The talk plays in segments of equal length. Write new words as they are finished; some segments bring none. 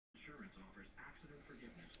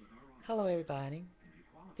Hello, everybody.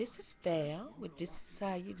 This is Val with This Is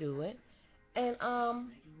How You Do It, and I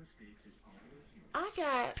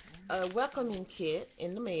got a welcoming kit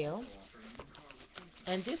in the mail,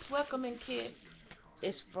 and this welcoming kit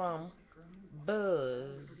is from Buzz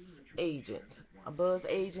Agent, a Buzz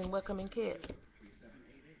Agent welcoming kit.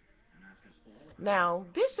 Now,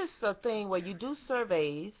 this is a thing where you do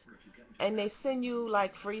surveys, and they send you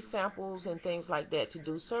like free samples and things like that to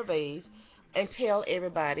do surveys and tell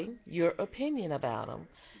everybody your opinion about them.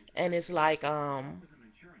 And it's like the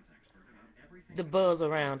buzz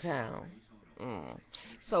around town. Mm.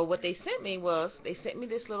 So what they sent me was they sent me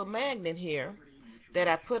this little magnet here that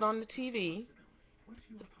I put on the TV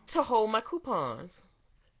to hold my coupons.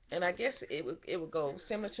 And I guess it would go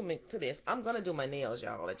similar to me to this. I'm gonna do my nails,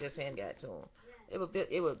 y'all. I just ain't got to them.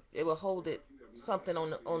 It would hold it something on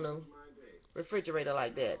the refrigerator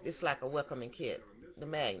like that. It's like a welcoming kit, the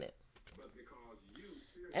magnet,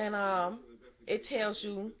 and it tells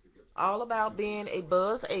you all about being a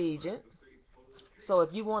buzz agent. So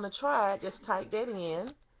if you want to try it, just type that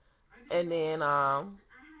in, and then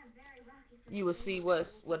you will see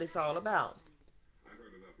what it's all about.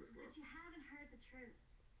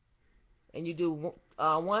 And you do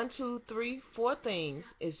one, two, three, four things.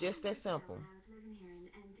 It's just that simple.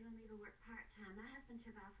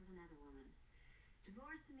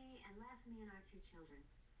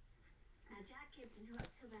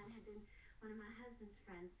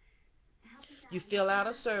 You fill out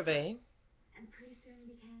a survey,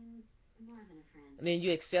 and then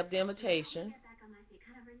you accept the invitation,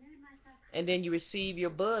 and then you receive your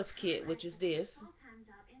buzz kit, which is this,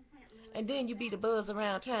 and then you be the buzz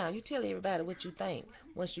around town. You tell everybody what you think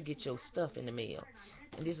once you get your stuff in the mail.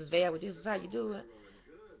 And this is Val. This is how you do it.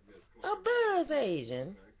 A buzz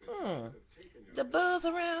agent. Hmm. The buzz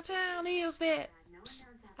around town is that.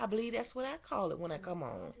 I believe that's what I call it when I come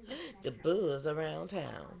on. The buzz around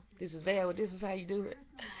town. This is Val. This is how you do it.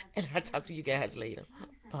 And I'll talk to you guys later.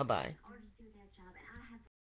 Bye bye.